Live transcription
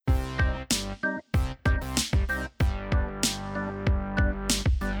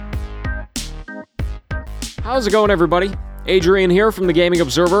How's it going, everybody? Adrian here from the Gaming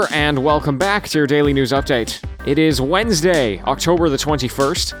Observer, and welcome back to your daily news update. It is Wednesday, October the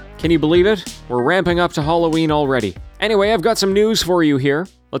 21st. Can you believe it? We're ramping up to Halloween already. Anyway, I've got some news for you here.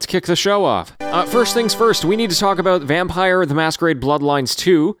 Let's kick the show off. First things first, we need to talk about Vampire the Masquerade Bloodlines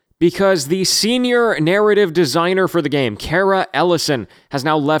 2, because the senior narrative designer for the game, Kara Ellison, has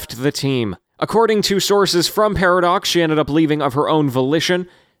now left the team. According to sources from Paradox, she ended up leaving of her own volition,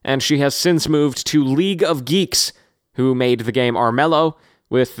 and she has since moved to League of Geeks, who made the game Armello,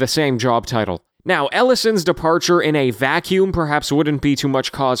 with the same job title. Now, Ellison's departure in a vacuum perhaps wouldn't be too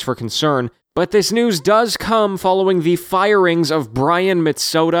much cause for concern, but this news does come following the firings of Brian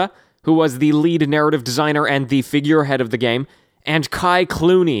Mitsoda, who was the lead narrative designer and the figurehead of the game, and Kai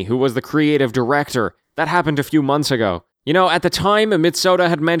Clooney, who was the creative director. That happened a few months ago. You know, at the time, Mitsoda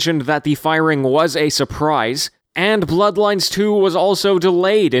had mentioned that the firing was a surprise, and Bloodlines 2 was also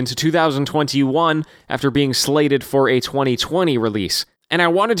delayed into 2021 after being slated for a 2020 release. And I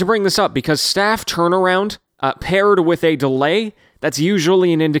wanted to bring this up because staff turnaround, paired with a delay, that's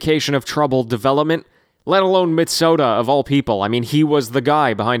usually an indication of troubled development, let alone Mitsoda of all people. I mean, he was the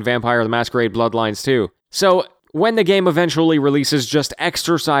guy behind Vampire the Masquerade Bloodlines 2. So, when the game eventually releases, just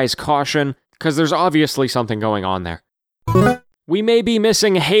exercise caution, because there's obviously something going on there. We may be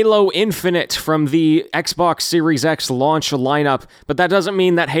missing Halo Infinite from the Xbox Series X launch lineup, but that doesn't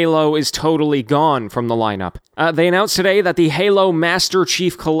mean that Halo is totally gone from the lineup. They announced today that the Halo Master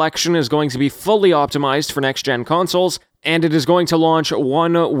Chief Collection is going to be fully optimized for next-gen consoles, and it is going to launch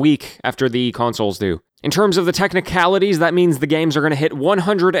 1 week after the consoles do. In terms of the technicalities, that means the games are going to hit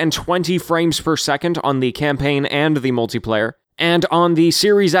 120 frames per second on the campaign and the multiplayer, and on the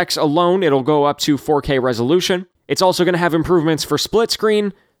Series X alone, it'll go up to 4K resolution. It's also going to have improvements for split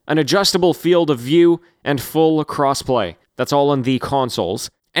screen, an adjustable field of view, and full crossplay. That's all on the consoles.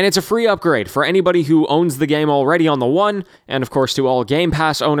 And it's a free upgrade for anybody who owns the game already on the One, and of course to all Game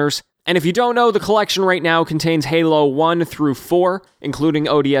Pass owners. And if you don't know, the collection right now contains Halo 1 through 4, including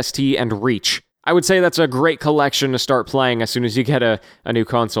ODST and Reach. I would say that's a great collection to start playing as soon as you get a new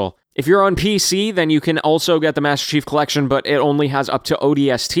console. If you're on PC, then you can also get the Master Chief Collection, but it only has up to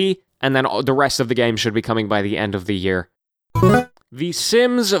ODST, and then the rest of the game should be coming by the end of the year. The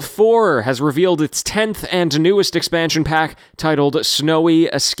Sims 4 has revealed its 10th and newest expansion pack titled Snowy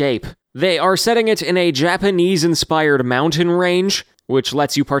Escape. They are setting it in a Japanese-inspired mountain range, which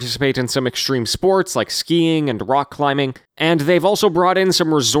lets you participate in some extreme sports like skiing and rock climbing. And they've also brought in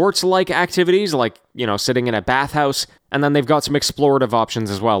some resort-like activities like, sitting in a bathhouse. And then they've got some explorative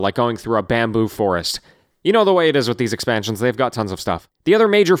options as well, like going through a bamboo forest. You know the way it is with these expansions, they've got tons of stuff. The other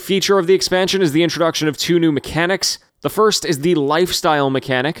major feature of the expansion is the introduction of 2 new mechanics. The first is the lifestyle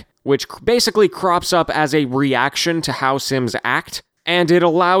mechanic, which basically crops up as a reaction to how Sims act, and it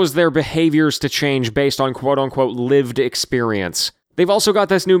allows their behaviors to change based on quote-unquote lived experience. They've also got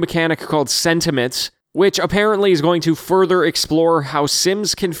this new mechanic called Sentiments, which apparently is going to further explore how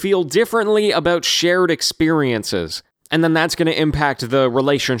Sims can feel differently about shared experiences. And then that's going to impact the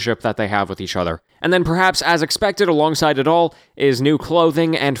relationship that they have with each other. And then perhaps as expected alongside it all is new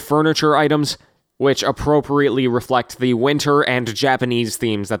clothing and furniture items, which appropriately reflect the winter and Japanese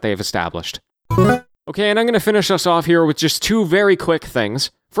themes that they've established. Okay, and I'm going to finish us off here with just 2 very quick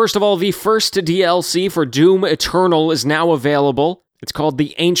things. First of all, the first DLC for Doom Eternal is now available. It's called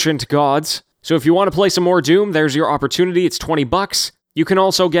The Ancient Gods. So if you want to play some more Doom, there's your opportunity. It's $20. You can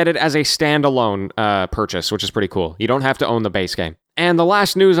also get it as a standalone purchase, which is pretty cool. You don't have to own the base game. And the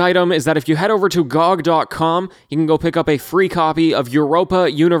last news item is that if you head over to GOG.com, you can go pick up a free copy of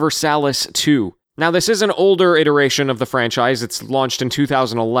Europa Universalis 2. Now, this is an older iteration of the franchise. It's launched in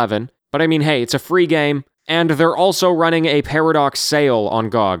 2011. But I mean, hey, it's a free game. And they're also running a Paradox sale on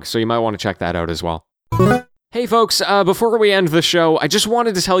GOG, so you might want to check that out as well. Hey folks, before we end the show, I just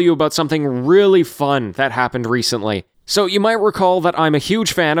wanted to tell you about something really fun that happened recently. So you might recall that I'm a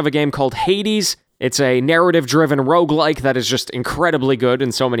huge fan of a game called Hades. It's a narrative-driven roguelike that is just incredibly good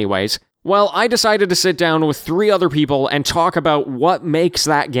in so many ways. Well, I decided to sit down with 3 other people and talk about what makes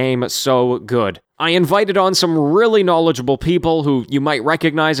that game so good. I invited on some really knowledgeable people who you might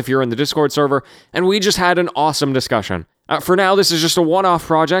recognize if you're in the Discord server, and we just had an awesome discussion. For now, this is just a one-off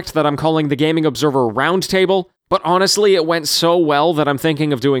project that I'm calling the Gaming Observer Roundtable, but honestly, it went so well that I'm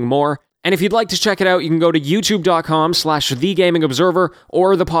thinking of doing more. And if you'd like to check it out, you can go to youtube.com/thegamingobserver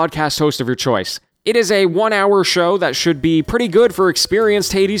or the podcast host of your choice. It is a 1-hour show that should be pretty good for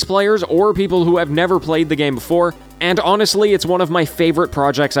experienced Hades players or people who have never played the game before, and honestly, it's one of my favorite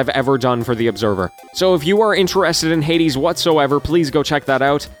projects I've ever done for The Observer. So if you are interested in Hades whatsoever, please go check that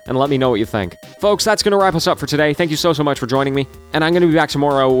out and let me know what you think. Folks, that's going to wrap us up for today. Thank you so much for joining me, and I'm going to be back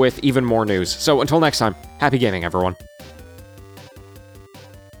tomorrow with even more news. So until next time, happy gaming, everyone.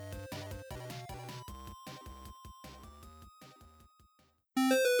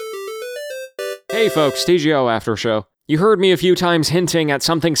 Hey folks, TGO After Show. You heard me a few times hinting at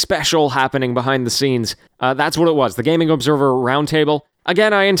something special happening behind the scenes. That's what it was, the Gaming Observer Roundtable.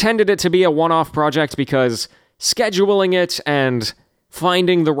 Again, I intended it to be a one-off project because scheduling it and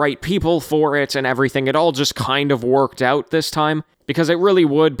finding the right people for it and everything, it all just kind of worked out this time, because it really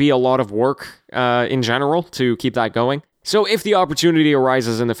would be a lot of work in general to keep that going. So if the opportunity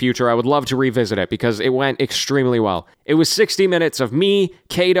arises in the future, I would love to revisit it because it went extremely well. It was 60 minutes of me,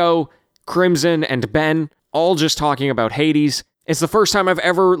 Kato, Crimson, and Ben, all just talking about Hades. It's the first time I've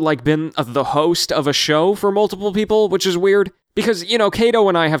ever, been the host of a show for multiple people, which is weird. Because, Kato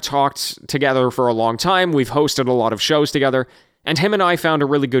and I have talked together for a long time, we've hosted a lot of shows together, and him and I found a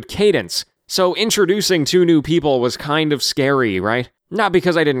really good cadence. So introducing two new people was kind of scary, right? Not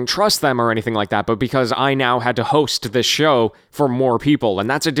because I didn't trust them or anything like that, but because I now had to host this show for more people, and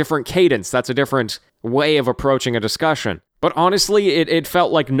that's a different cadence, that's a different way of approaching a discussion. But honestly, it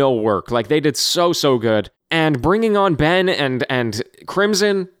felt like no work. Like, they did so good. And bringing on Ben and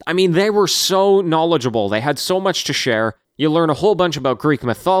Crimson, I mean, they were so knowledgeable. They had so much to share. You learn a whole bunch about Greek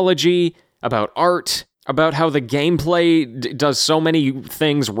mythology, about art, about how the gameplay does so many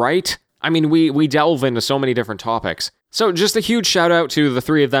things right. I mean, we delve into so many different topics. So just a huge shout out to the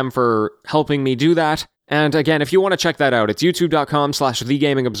three of them for helping me do that. And again, if you want to check that out, it's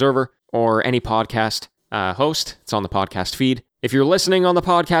youtube.com/thegamingobserver or any podcast host. It's on the podcast feed. If you're listening on the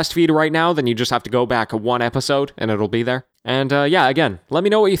podcast feed right now, then you just have to go back one episode and it'll be there. And again, let me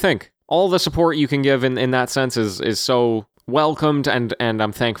know what you think. All the support you can give in that sense is so welcomed, and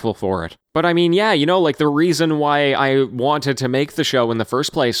I'm thankful for it. But I mean, the reason why I wanted to make the show in the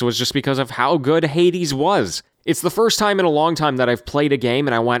first place was just because of how good Hades was. It's the first time in a long time that I've played a game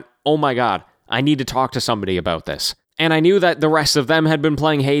and I went, oh my god, I need to talk to somebody about this. And I knew that the rest of them had been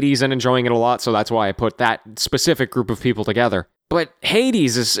playing Hades and enjoying it a lot, so that's why I put that specific group of people together. But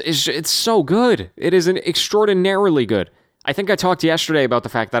Hades it's so good. It is extraordinarily good. I think I talked yesterday about the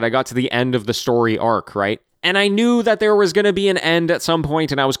fact that I got to the end of the story arc, right? And I knew that there was going to be an end at some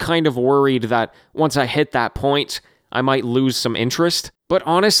point, and I was kind of worried that once I hit that point, I might lose some interest. But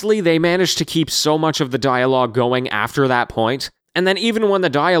honestly, they managed to keep so much of the dialogue going after that point. And then even when the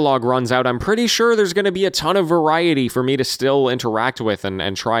dialogue runs out, I'm pretty sure there's going to be a ton of variety for me to still interact with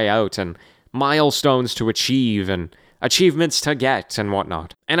and try out, and milestones to achieve, and achievements to get, and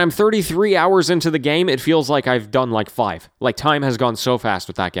whatnot. And I'm 33 hours into the game. It feels like I've done 5. Time has gone so fast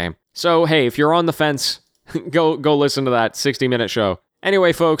with that game. So hey, if you're on the fence, go listen to that 60-minute show.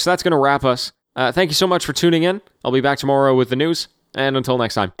 Anyway, folks, that's going to wrap us. Thank you so much for tuning in. I'll be back tomorrow with the news, and until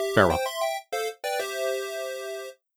next time, farewell.